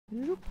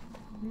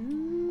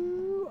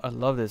I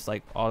love this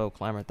like auto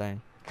climber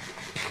thing.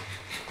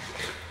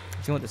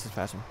 See what, this is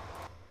faster.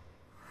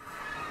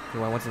 Okay,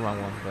 well, I went to the wrong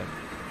one, but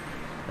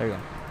there you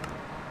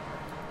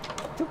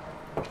go.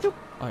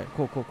 Alright,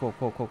 cool.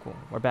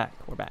 We're back.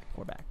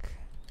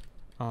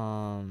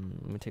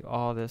 Let me take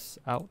all this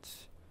out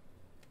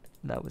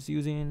that I was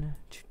using.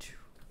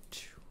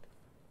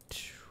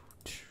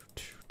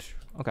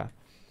 Okay.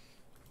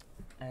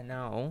 And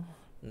now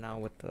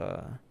with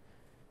the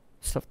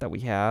stuff that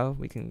we have,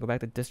 we can go back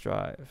to disk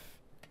drive.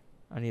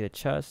 I need a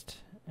chest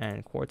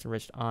and quartz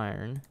enriched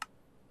iron.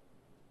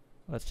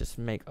 Let's just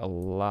make a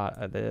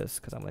lot of this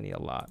because I'm gonna need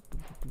a lot.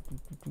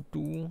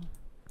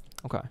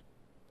 Okay.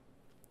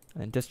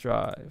 And disk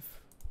drive.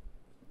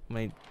 I'm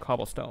gonna need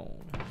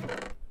cobblestone.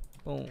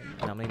 Boom.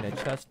 And I'm gonna need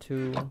a chest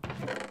too.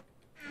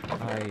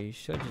 I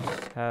should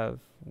just have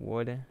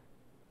wood.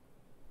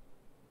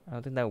 I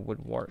don't think that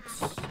wood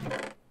works.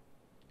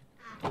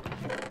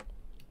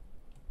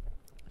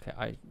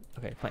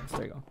 Okay, planks,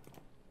 there you go.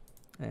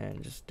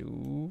 And just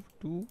do.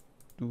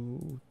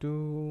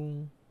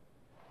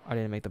 I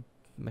didn't make the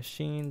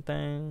machine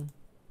thing.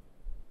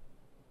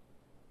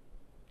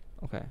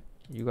 Okay,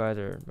 you guys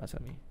are messing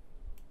with me.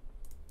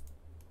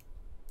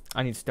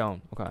 I need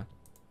stone, okay.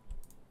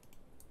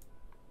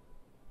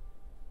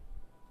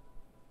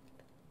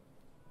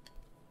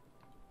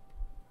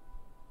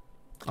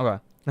 Okay.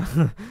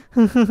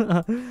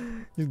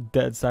 Just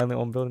dead silent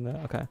on building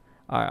that. Okay.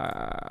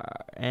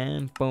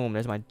 And boom,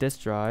 there's my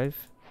disk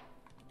drive.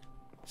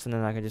 So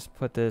then I can just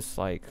put this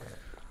like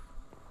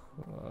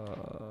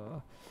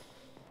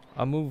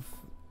I'll move.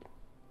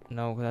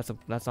 No, that's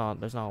not.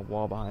 There's not a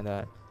wall behind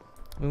that.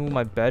 Let me move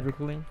my bed real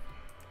quickly.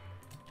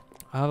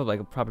 I'll have like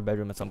a proper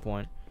bedroom at some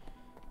point,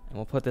 and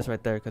we'll put this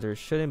right there because there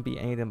shouldn't be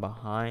anything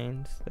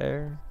behind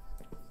there.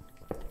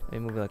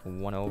 Maybe move it like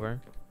one over.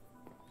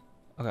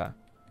 Okay.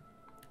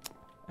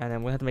 And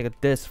then we'll have to make a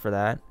disk for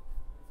that.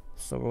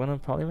 So we're gonna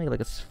probably make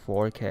like a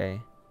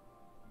 4K.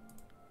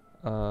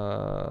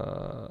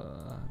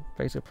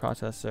 Basic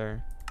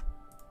processor.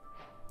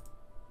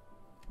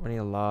 We need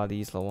a lot of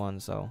these little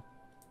ones, so.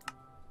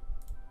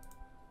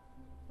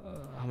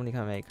 How many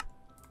can I make?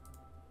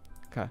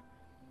 Okay.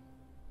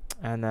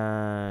 And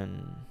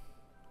then.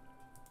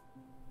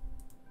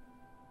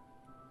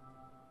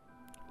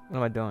 What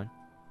am I doing?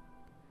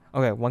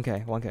 Okay,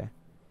 1K.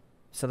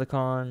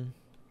 Silicon,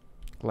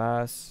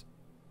 glass,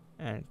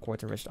 and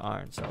quartz enriched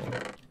iron. So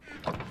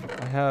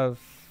I have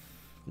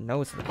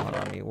no silicon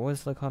on me. What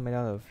is silicon made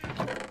out of?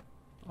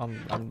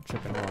 I'm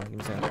tripping wrong. Give me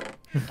a second.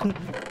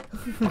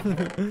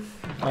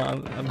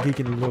 I'm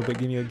geeking a little bit.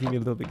 Give me a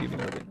little bit.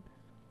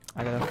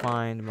 I gotta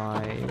find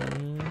my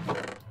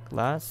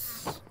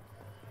glass,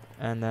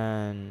 and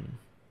then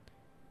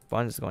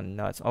Bun is going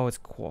nuts. Oh, it's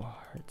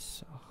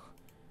quartz.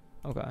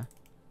 Okay.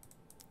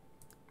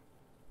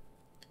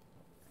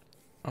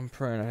 I'm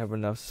praying I have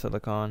enough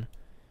silicon.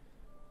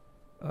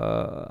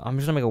 I'm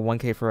just gonna make a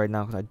 1K for right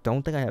now because I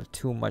don't think I have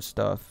too much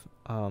stuff.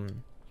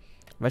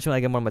 Eventually when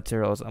I get more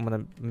materials, I'm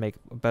gonna make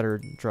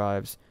better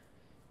drives.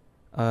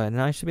 And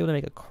then I should be able to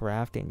make a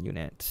crafting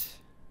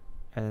unit.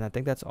 And I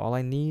think that's all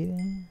I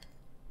need.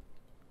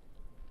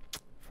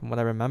 From what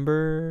I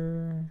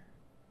remember.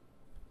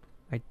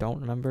 I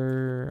don't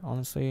remember,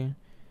 honestly.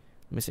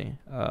 Let me see.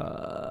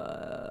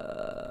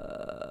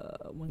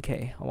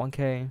 1K. A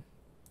 1K.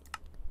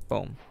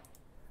 Boom.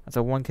 That's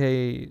a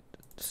 1K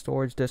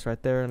storage disk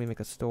right there. Let me make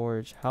a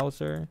storage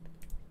houser.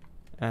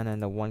 And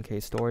then the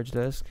 1K storage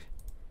disk.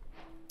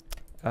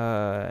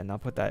 And I'll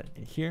put that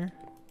in here.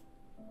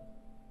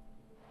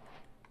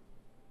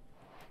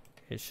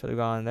 It should have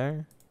gone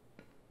there.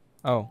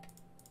 Oh.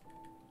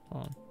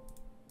 Hold on.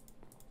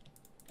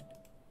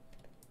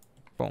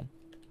 Boom.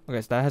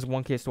 Okay, so that has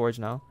 1K storage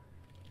now.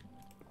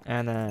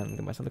 And then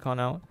get my silicon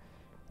out.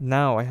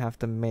 Now I have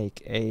to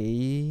make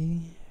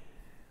a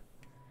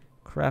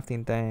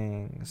crafting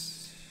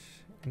things.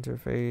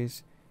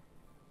 Interface.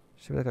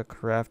 Should be like a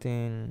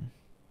crafting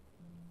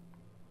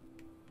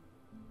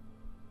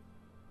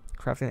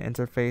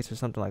interface or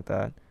something like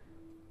that.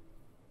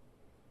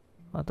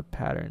 Not the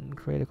pattern.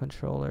 Create a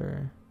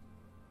controller.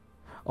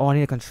 Oh, I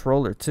need a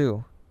controller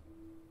too.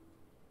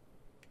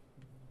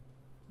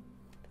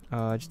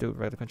 Just do a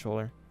regular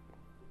controller.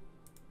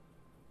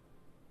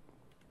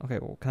 Okay,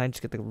 well, can I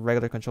just get the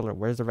regular controller?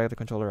 Where's the regular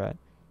controller at?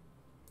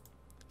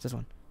 It's this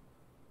one.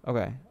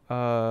 Okay.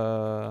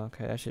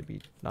 Okay, that should be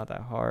not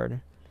that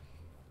hard.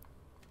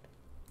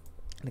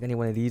 I think I need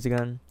one of these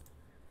again.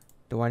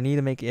 Do I need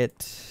to make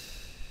it?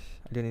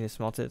 I do need to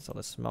smelt it, so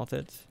let's smelt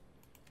it.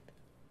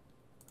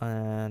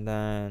 And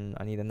then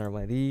I need another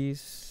one of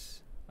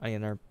these. I need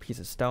another piece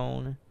of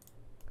stone.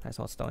 Can I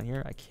smelt stone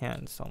here? I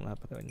can't, so I'm gonna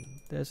have to put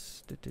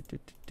this.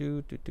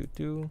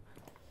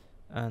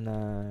 And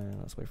then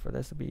let's wait for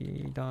this to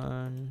be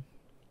done.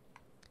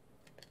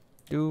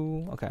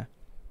 Okay.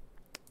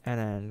 And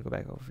then go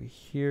back over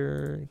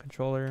here,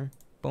 controller.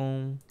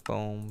 Boom,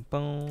 boom,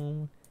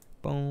 boom,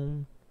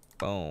 boom,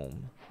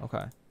 boom.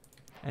 Okay.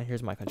 And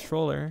here's my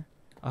controller.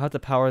 I'll have to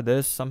power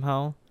this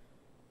somehow.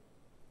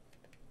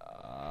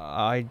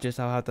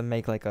 I'll have to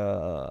make like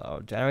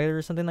a generator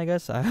or something, I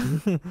guess. I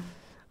don't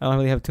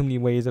really have too many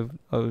ways of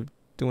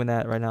doing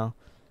that right now.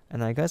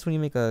 And I guess we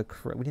need to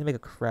make a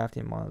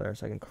crafting monitor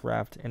so I can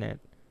craft in it.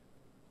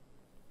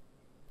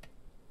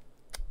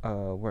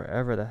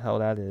 Wherever the hell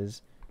that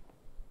is.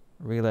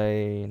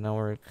 Relay,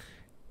 network,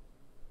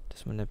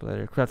 this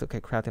manipulator,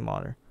 crafting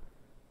monitor.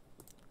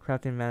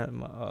 Crafting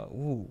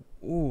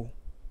ooh.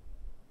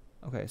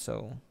 Okay,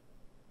 so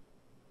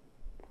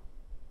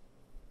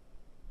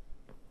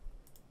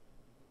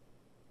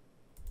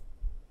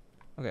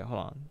okay, hold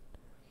on.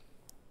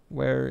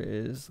 Where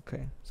is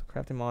okay? So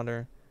crafting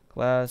monitor,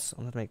 glass.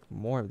 I'm gonna make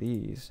more of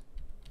these.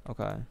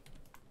 Okay.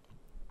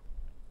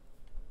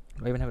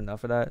 Do I even have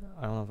enough of that?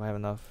 I don't know if I have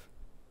enough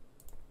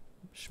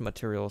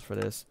materials for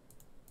this.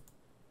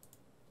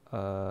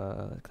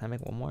 Can I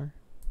make one more?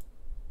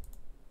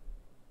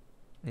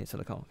 I need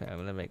silicone. Okay, I'm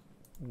gonna make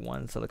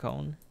one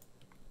silicone.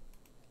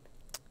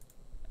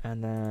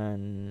 And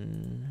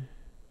then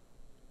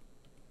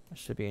that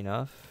should be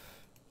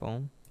enough.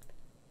 Boom.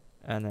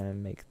 And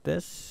then make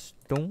this.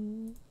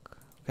 Donk.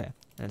 Okay.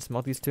 And then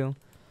smelt these two.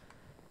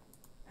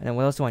 And then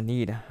what else do I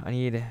need? I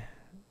need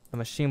a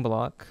machine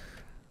block,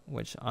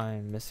 which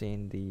I'm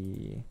missing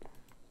the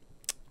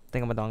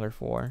thingamadonga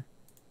for.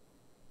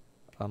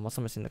 I'm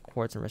also missing the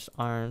quartz and rich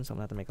iron, so I'm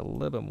gonna have to make a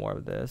little bit more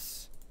of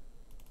this.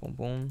 Boom,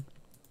 boom,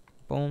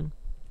 boom.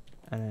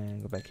 And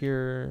then go back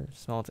here,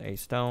 smelt a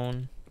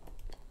stone.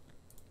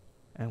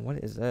 And what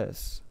is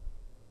this?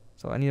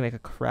 So I need to make a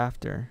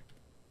crafter.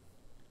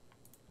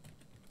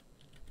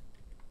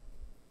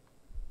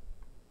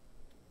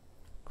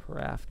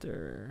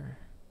 Crafter.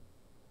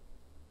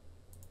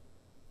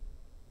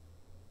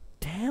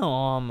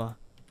 Damn.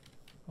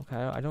 Okay,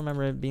 I don't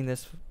remember it being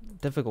this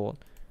difficult.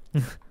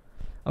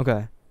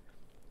 Okay.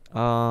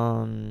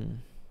 You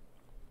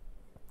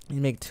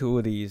make 2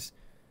 of these.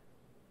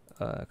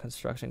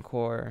 Construction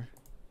core.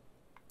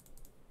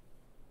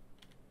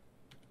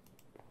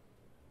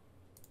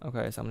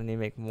 Okay, so I'm gonna need to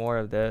make more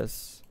of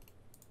this.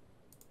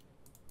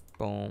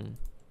 Boom.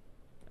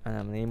 And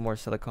I'm gonna need more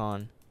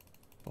silicon.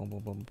 Boom, boom,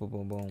 boom, boom,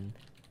 boom, boom.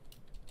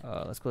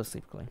 Let's go to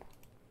sleep quickly.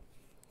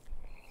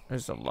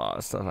 There's a lot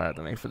of stuff I have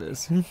to make for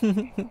this.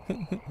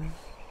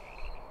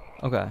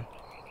 Okay.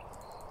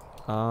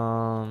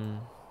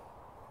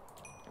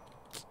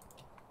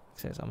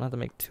 Okay, so I'm gonna have to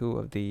make 2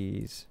 of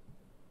these.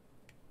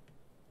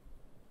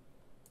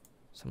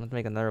 So I'm gonna have to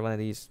make another one of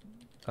these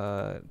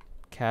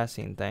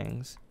casting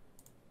things.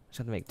 I just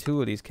have to make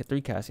 2 of these,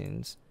 3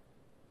 castings.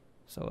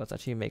 So let's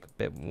actually make a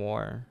bit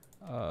more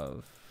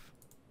of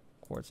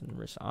quartz and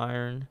rich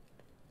iron.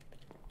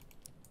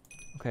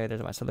 Okay,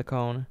 there's my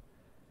silicone.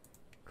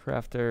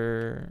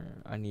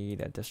 Crafter, I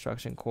need a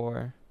destruction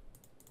core.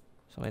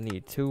 So I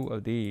need 2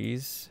 of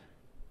these.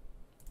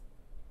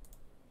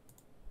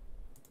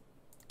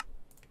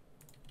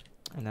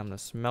 And I'm gonna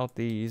smelt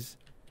these.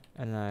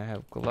 And I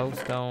have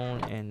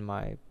glowstone in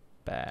my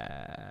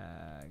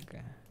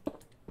bag.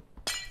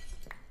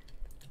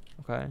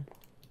 Okay.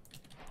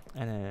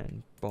 And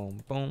then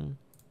boom, boom.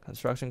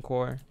 Construction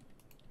core.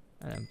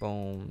 And then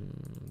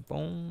boom,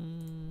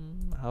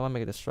 boom. How do I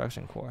make a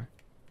destruction core?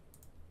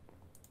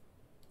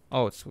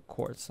 Oh, it's with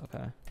quartz.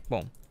 Okay.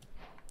 Boom.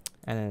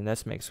 And then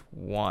this makes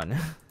 1.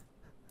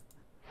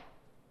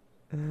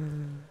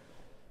 Am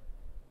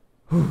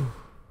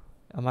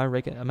I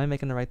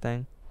making the right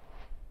thing?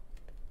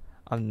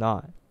 I'm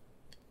not.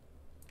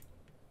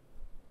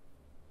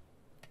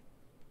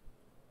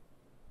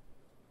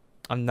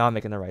 I'm not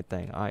making the right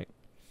thing.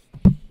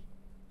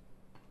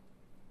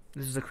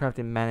 This is a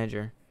crafting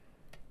manager.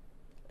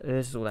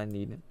 This is what I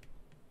need.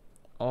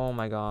 Oh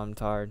my god, I'm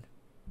tired.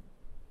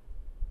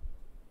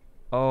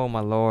 Oh my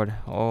lord.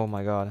 Oh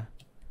my god.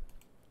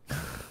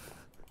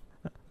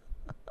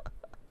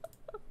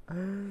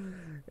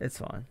 It's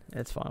fine.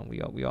 It's fine.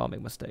 We all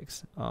make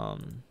mistakes.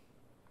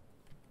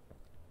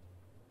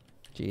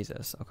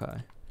 Jesus.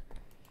 Okay.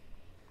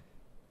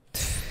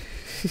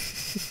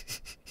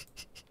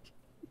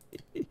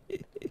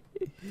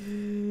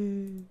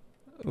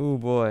 Oh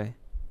boy.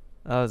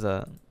 That was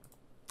a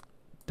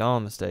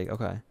dumb mistake.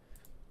 Okay.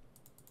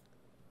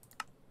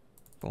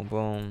 Boom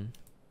boom.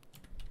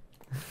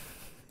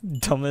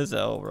 Dumb as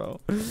hell, bro.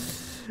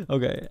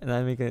 Okay, and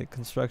I make a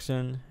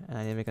construction, and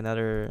I need to make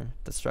another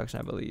destruction,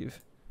 I believe.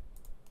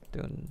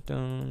 Dun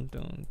dun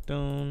dun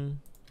dun.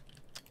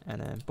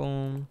 And then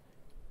boom.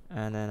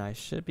 And then I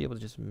should be able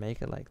to just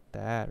make it like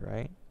that,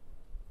 right?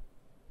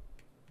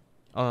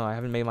 Oh no, I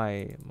haven't made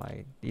my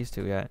these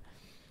 2 yet.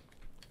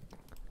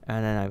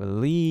 And then I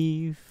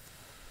believe,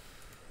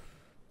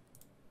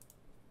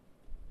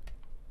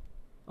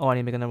 oh, I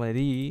need to make another one of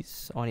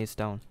these. Oh, I need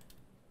stone.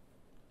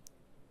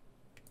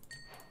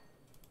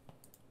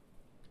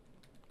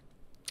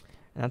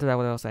 And after that,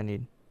 what else I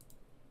need?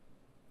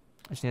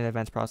 I just need an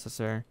advanced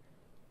processor.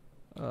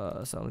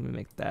 So let me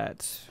make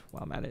that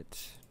while I'm at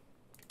it.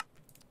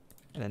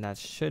 And then that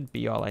should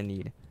be all I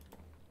need.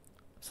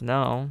 So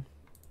now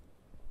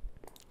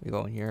we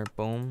go in here,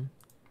 boom.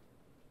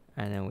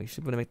 And then we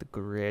should be able to make the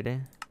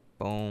grid.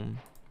 Boom.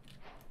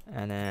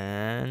 And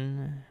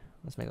then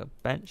Let's make a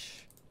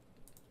bench.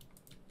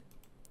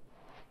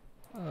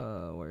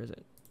 Where is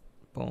it?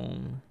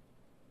 Boom.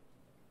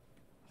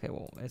 Okay,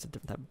 well, it's a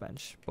different type of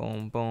bench.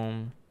 Boom,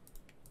 boom.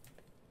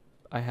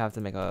 I have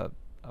to make an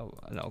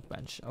oak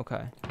bench.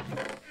 Okay.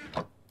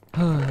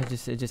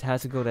 it just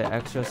has to go the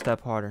extra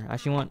step harder.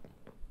 Actually, want.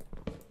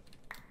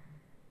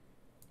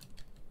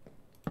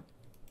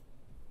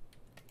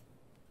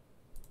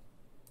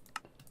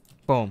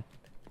 Boom.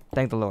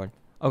 Thank the Lord.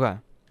 Okay.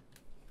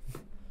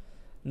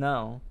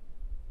 Now,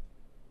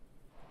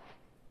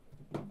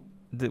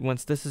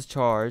 once this is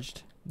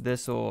charged,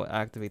 this will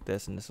activate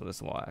this, and this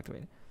will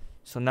activate.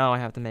 So now I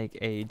have to make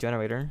a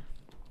generator.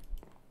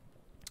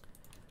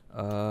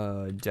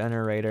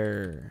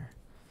 Generator.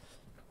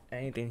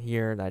 Anything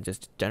here that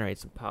just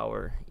generates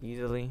power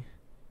easily.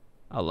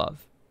 I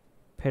love.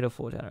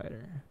 Pitiful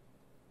generator.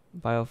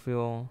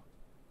 Biofuel.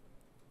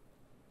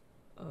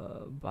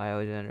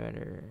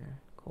 Biogenerator.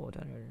 Coal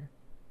generator.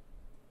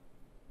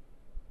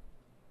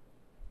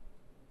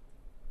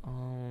 I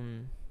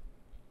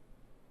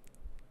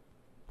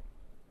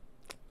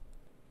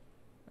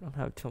don't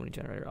have too many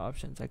generator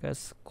options. I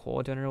guess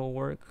coal generator will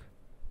work.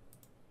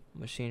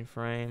 Machine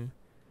frame.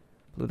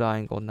 Blue dye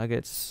and gold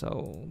nuggets.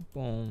 So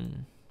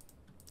boom.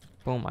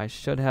 Boom. I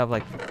should have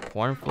like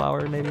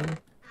cornflower maybe.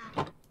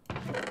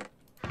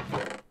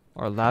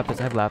 Or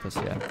lapis. I have lapis,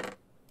 yeah.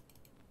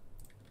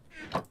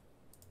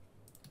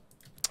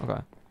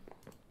 Okay.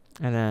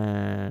 And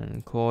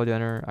then coal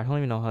generator. I don't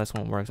even know how this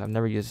one works. I've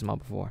never used this mod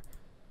before.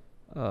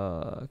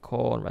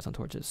 Coal and redstone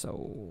torches.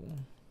 So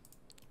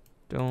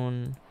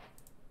done.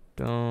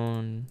 I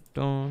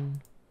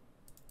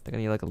think I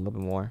need like a little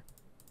bit more.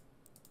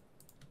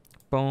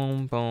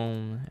 Boom,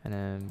 boom, and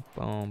then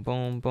boom,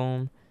 boom,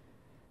 boom.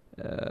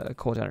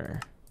 Coal generator.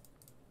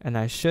 And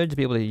I should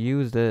be able to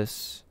use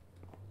this.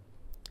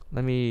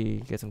 Let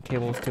me get some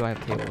cables too. I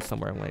have cables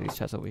somewhere in one of these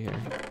chests over here.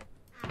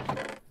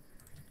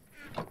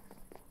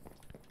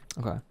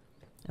 Okay.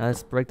 Now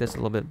let's break this a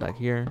little bit back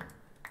here.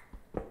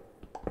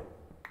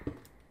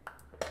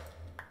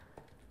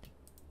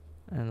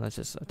 And let's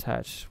just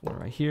attach one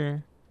right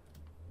here.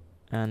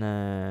 And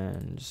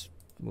then just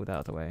move that out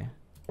of the way.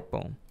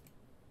 Boom.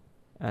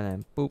 And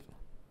then boop.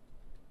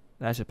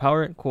 That should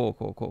power it. Cool.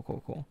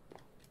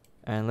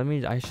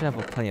 And I should have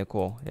plenty of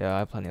coal. Yeah, I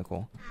have plenty of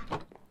coal.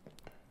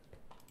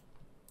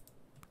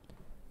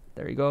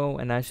 There you go.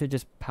 And that should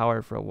just power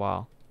it for a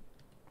while.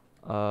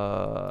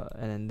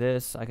 And then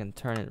this, I can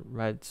turn it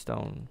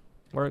redstone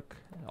work.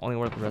 Only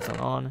work with redstone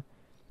on.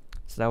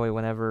 So that way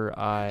whenever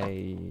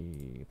I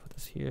put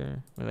this here,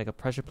 I'm gonna make a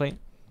pressure plate.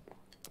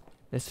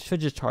 This should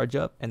just charge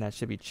up, and that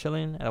should be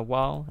chilling at a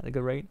while at a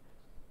good rate.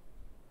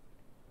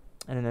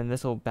 And then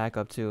this will back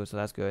up too, so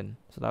that's good.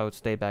 So that would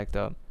stay backed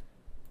up.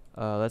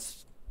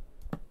 Let's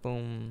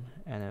boom,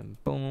 and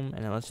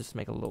then let's just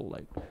make a little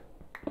like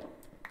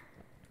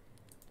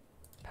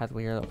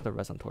pathway here. I'll put the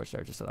redstone torch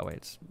there, just so that way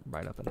it's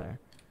right up in there.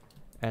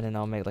 And then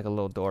I'll make like a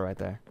little door right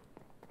there.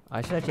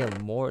 I should actually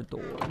have more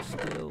doors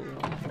still.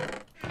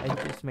 I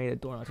just made a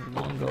door not too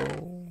long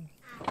ago.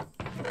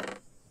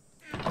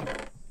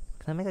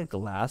 Can I make a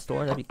glass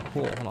door? That'd be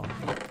cool. Hold on.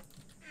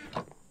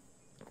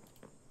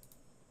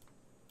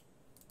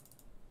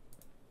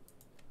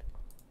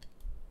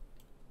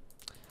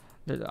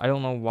 I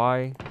don't know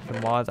why the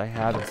mods I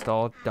have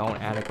installed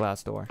don't add a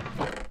glass door.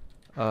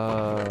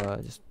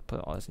 Just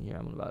put all this in here.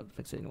 I'm about to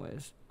fix it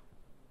anyways.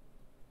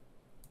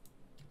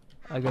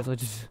 I guess I'll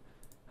just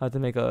have to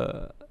make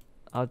a...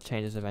 I'll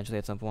change this eventually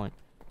at some point.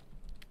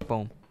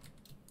 Boom.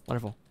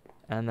 Wonderful.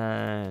 And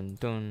then...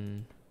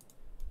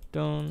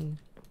 boom.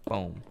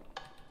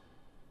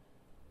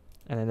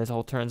 And then this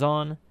all turns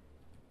on.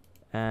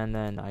 And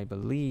then I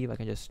believe I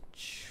can just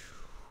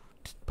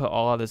put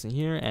all of this in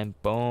here and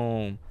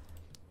boom.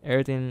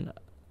 Everything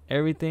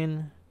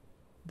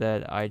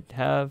that I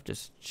have,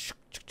 just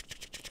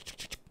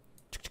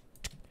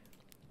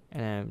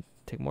and then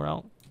take more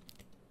out.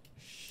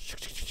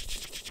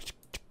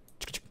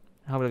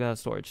 How about that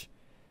storage?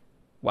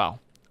 Wow.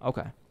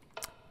 Okay.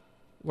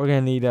 We're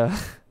gonna need another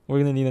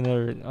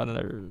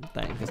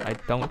thing because I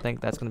don't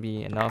think that's gonna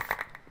be enough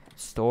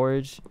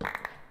storage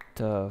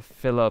to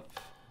fill up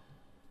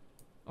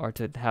or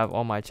to have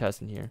all my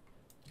chests in here.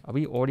 Are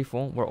we already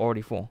full? We're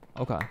already full.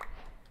 Okay.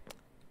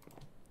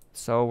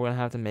 So we're gonna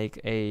have to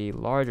make a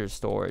larger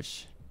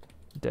storage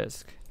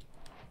disk.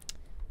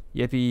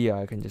 Yippee,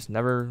 I can just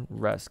never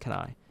rest, can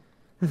I?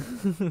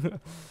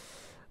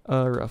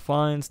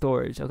 Refined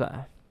storage, okay.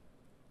 I'll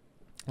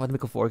have to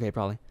make a 4K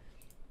probably.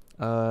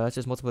 Let's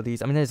just multiple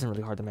these. I mean, that isn't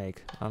really hard to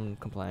make. I'm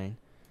complaining.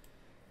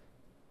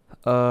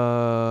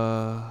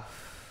 Glass.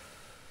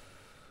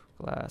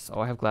 Oh,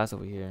 I have glass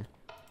over here.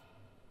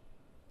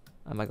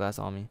 I have my glass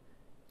on me.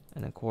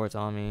 And then quartz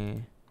on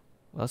me.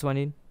 What else do I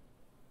need?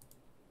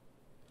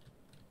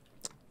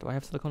 Do I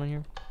have silicone in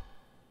here?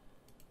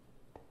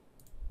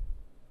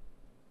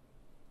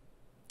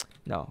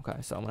 No,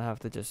 okay, so I'm gonna have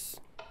to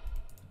just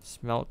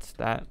smelt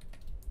that.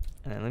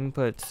 And then let me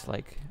put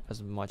like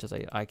as much as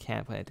I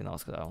can't put anything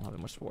else because I don't have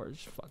that much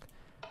storage. Fuck.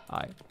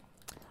 Alright.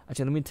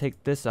 Actually, let me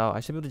take this out.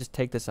 I should be able to just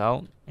take this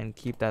out and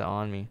keep that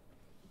on me.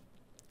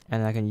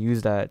 And I can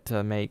use that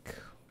to make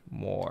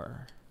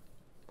more.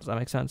 Does that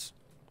make sense?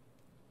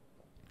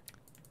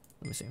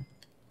 Let me see.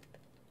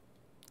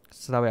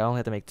 So that way I only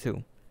have to make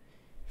 2.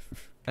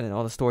 And then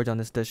all the storage on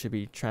this disk should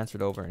be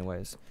transferred over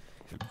anyways.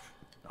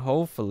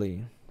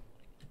 Hopefully.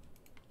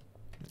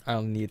 I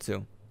don't need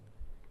to.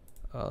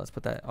 Let's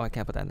put that. Oh, I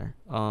can't put that in there.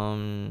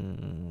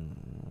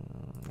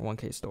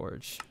 1K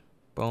storage.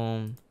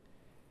 Boom.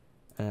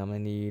 And I'm gonna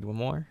need 1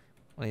 more.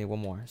 I need 1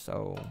 more.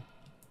 So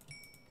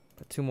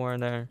put 2 more in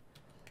there.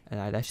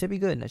 And that should be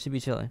good. That should be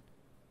chilling.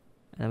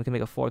 And then we can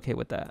make a 4K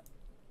with that.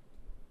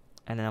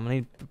 And then I'm gonna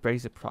need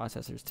basic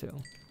processors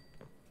too.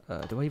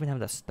 Do I even have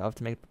the stuff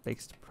to make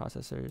basic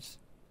processors?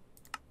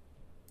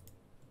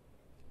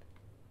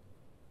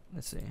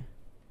 Let's see.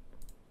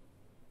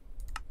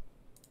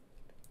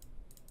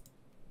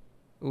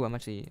 Ooh, I'm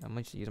actually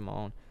using my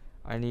own.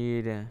 I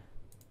need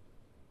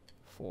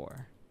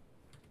 4.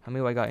 How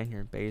many do I got in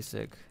here?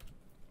 Basic.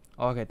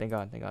 Oh, okay, thank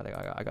God.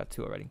 I got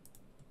 2 already.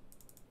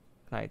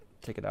 Can I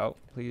take it out,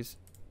 please?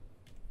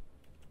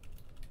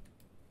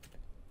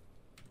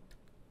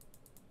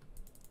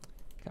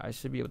 Okay, I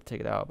should be able to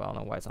take it out, but I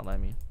don't know why it's not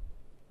letting me.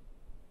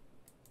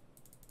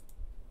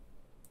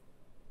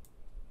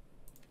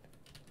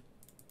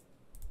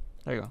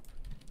 There you go.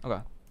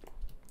 Okay.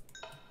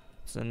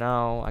 So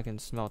now I can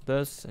smelt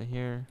this in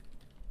here.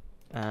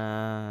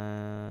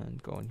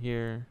 And go in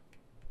here.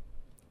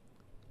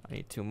 I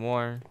need 2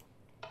 more.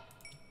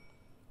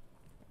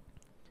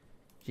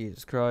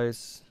 Jesus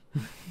Christ.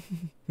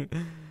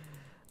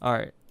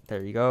 Alright,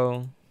 there you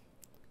go.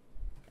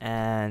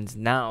 And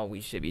now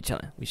we should be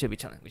chilling. We should be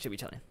chilling.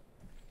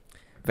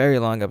 Very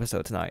long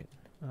episode tonight.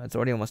 It's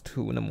already almost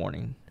 2 in the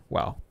morning.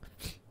 Wow.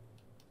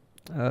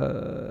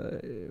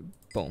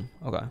 Boom.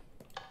 Okay.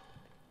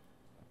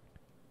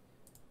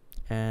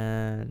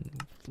 And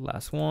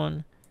last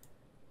one.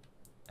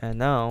 And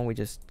now we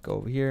just go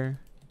over here.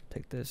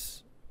 Take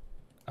this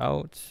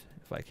out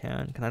if I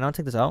can. Can I not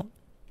take this out?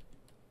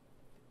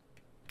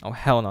 Oh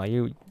hell no,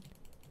 you're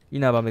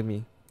not about to make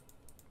me.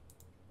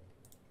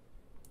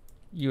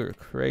 You're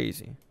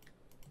crazy.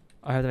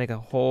 I have to make a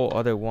whole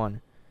other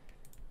one.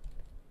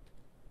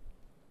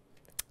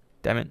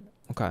 Damn it.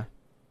 Okay.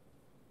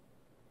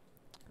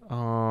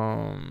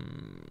 I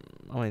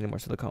only need more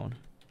silicone.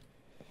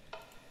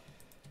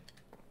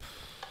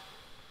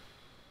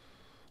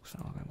 So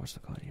I got more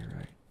silicone here,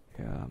 right?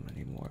 Yeah, I'm gonna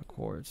need more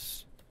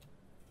quartz.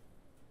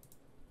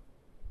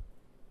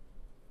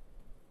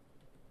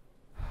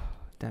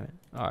 Damn it.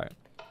 Alright.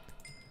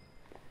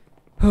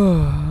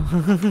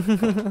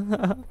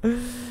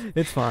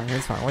 It's fine.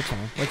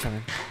 We're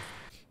chilling.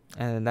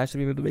 And that should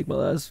be able to make my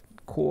last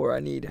core I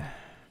need.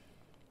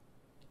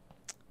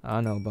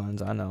 I know,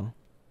 Buns. I know,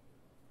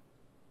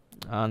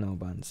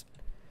 Buns.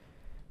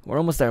 We're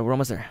almost there.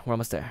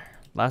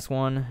 Last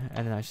one.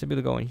 And then I should be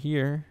able to go in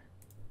here.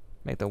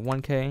 Make the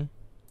 1K.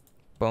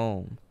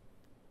 Boom.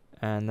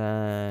 And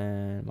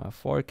then my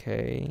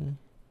 4K.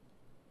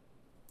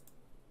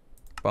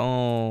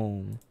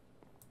 Boom.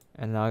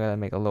 And now I gotta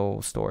make a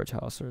little storage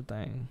house or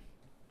thing.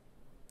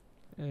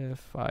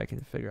 If I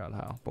can figure out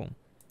how. Boom.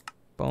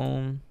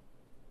 Boom.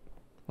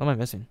 What am I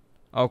missing?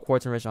 Oh,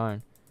 quartz and rich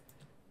iron.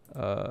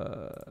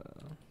 There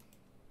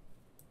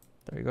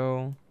you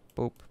go.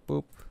 Boop,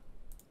 boop.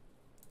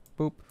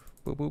 Boop,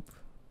 boop, boop.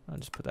 I'll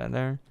just put that in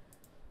there.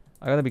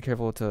 I gotta be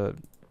careful to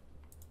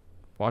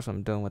watch what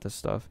I'm doing with this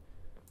stuff.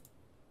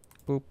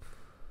 Boop.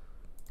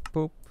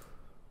 Boop.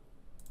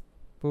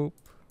 Boop.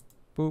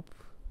 Boop.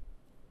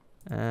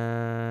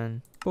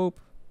 And boop.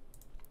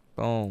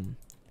 Boom.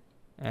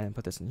 And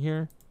put this in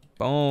here.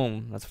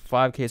 Boom. That's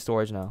 5K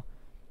storage now.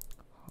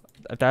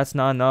 If that's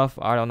not enough,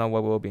 I don't know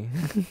what will be.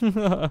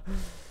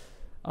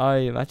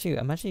 I'm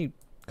actually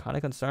kind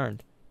of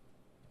concerned.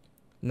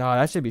 No,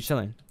 that should be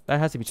chilling. That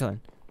has to be chilling.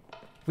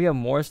 We have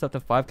more stuff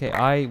than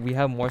 5K. We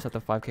have more stuff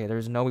than 5K.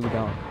 There's no way we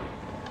don't.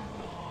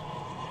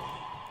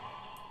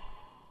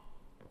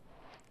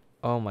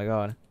 Oh my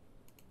god.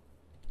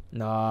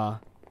 Nah.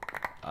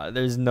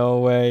 There's no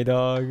way,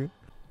 dog.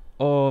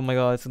 Oh my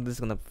god, this is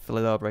gonna fill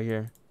it up right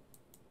here.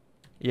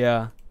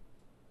 Yeah.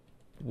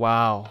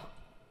 Wow.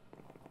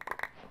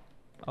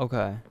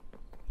 Okay.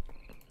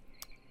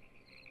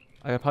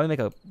 I could probably make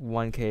a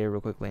 1K real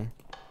quickly.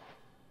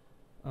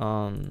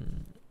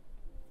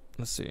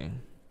 Let's see.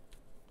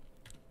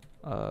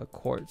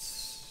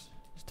 Quartz.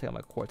 Just take out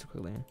my quartz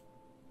quickly.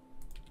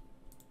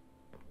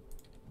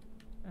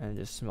 And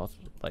just smelt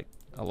like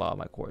a lot of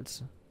my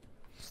quartz.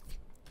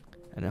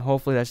 And then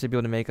hopefully that should be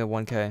able to make a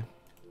 1K.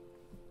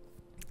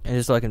 And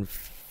just so I can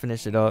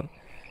finish it up.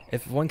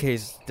 If 1K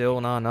is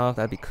still not enough,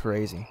 that'd be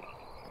crazy.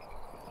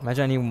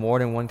 Imagine I need more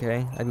than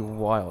 1K. That'd be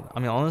wild. I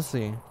mean,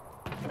 honestly,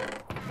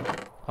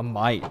 I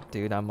might,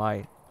 dude. I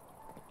might.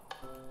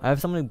 I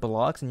have so many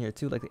blocks in here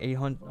too, like the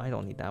 800. I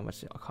don't need that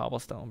much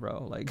cobblestone,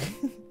 bro. Like,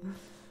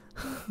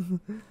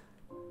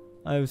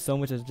 I have so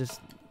much as just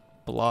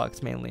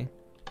blocks mainly.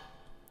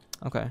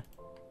 Okay,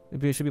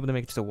 maybe I should be able to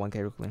make just a 1K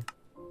real quickly.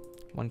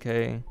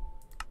 1K,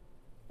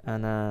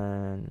 And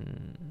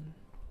then,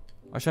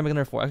 or should I make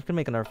another 4? I could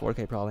make another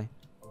 4K probably.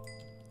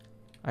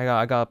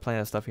 I got plenty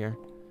of stuff here.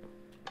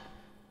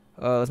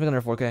 Let's make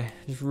another 4K,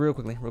 just real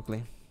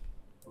quickly.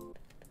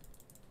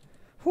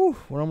 Whew,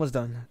 we're almost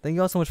done. Thank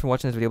you all so much for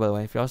watching this video, by the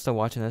way. If y'all still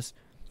watching this,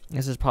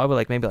 this is probably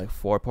like maybe like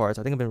 4 parts.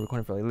 I think I've been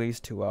recording for at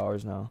least 2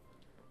 hours now.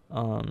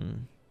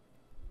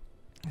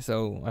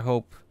 So I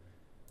hope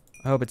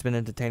it's been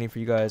entertaining for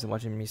you guys and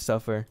watching me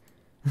suffer.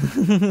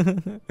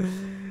 Trying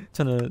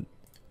to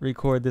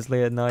record this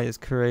late at night is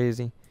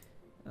crazy.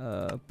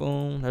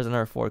 Boom. There's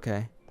another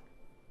 4K.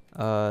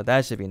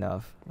 That should be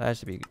enough. That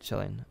should be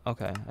chilling.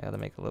 Okay, I gotta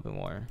make a little bit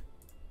more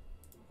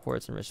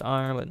quartz and rich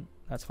iron, but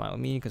that's fine with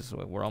me because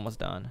we're almost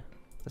done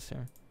this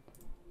here.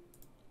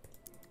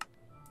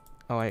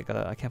 Oh, I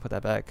can't put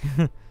that back.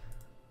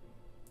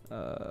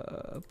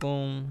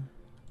 Boom.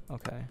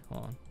 Okay,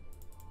 hold on.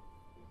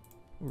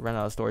 We ran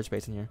out of storage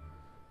space in here.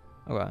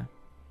 Okay.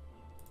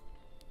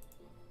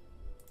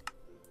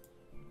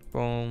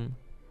 Boom.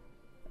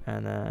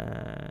 And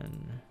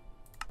then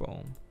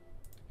boom.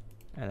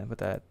 And then put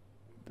that.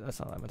 That's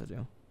not what I meant to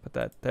do. Put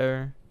that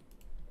there.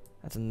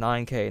 That's a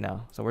 9K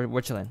now. So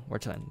we're chilling. We're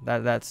chilling.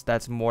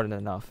 That's more than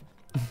enough.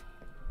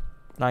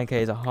 9K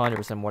is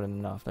 100% more than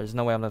enough. There's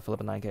no way I'm gonna fill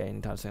up a 9K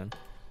anytime soon.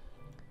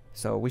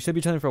 So we should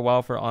be chilling for a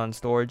while on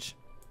storage.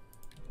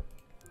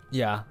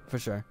 Yeah, for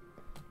sure.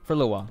 For a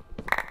little while.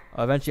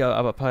 Eventually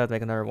I'll probably have to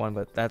make another one,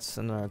 but that's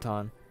another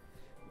time.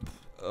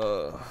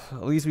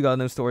 At least we got a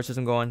new storage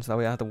system going, so that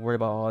way I don't have to worry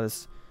about all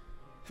this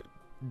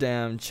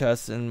damn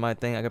chests in my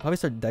thing. I could probably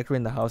start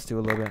decorating the house too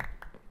a little bit.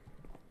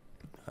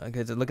 Okay,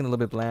 it's looking a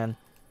little bit bland.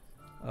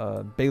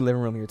 Big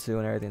living room here too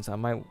and everything, so I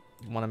might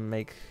want to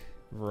make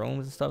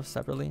rooms and stuff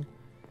separately.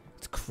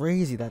 It's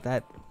crazy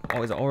that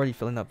is already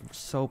filling up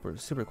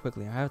super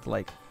quickly. I have to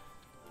like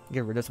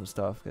get rid of some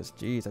stuff because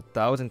geez,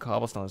 1,000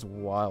 cobblestone is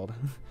wild.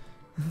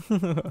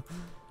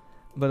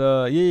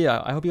 But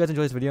yeah, I hope you guys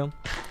enjoyed this video.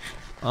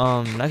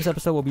 Next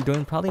episode we'll be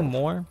doing probably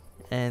more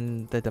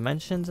and the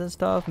dimensions and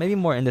stuff, maybe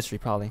more industry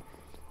probably.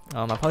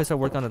 I'll probably start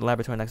working on the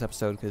laboratory next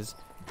episode because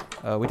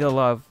we did a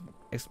lot of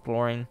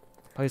exploring.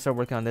 Probably start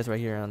working on this right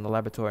here on the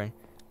laboratory,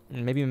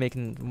 and maybe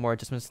making more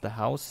adjustments to the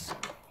house,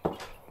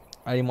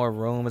 adding more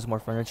rooms, more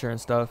furniture and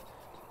stuff.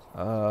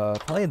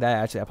 Probably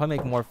that actually. I'll probably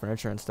make more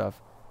furniture and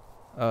stuff,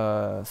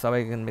 so that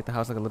way I can make the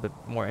house look a little bit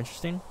more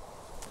interesting.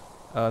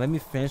 Let me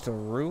finish the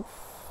roof.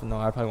 No,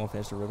 I probably won't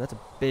finish the roof. That's a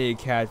big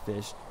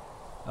catfish.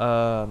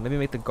 Maybe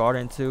make the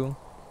garden too.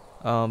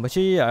 But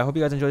yeah, I hope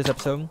you guys enjoyed this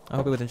episode. I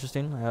hope it was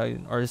interesting.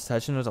 Our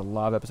session was a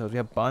lot of episodes. We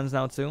have buns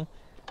now too.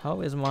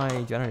 How is my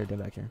generator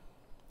doing back here?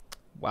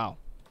 Wow.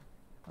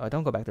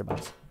 Don't go back there,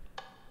 buns.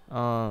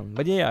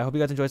 But yeah, I hope you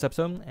guys enjoyed this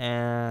episode.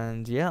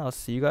 And yeah, I'll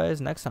see you guys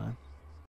next time.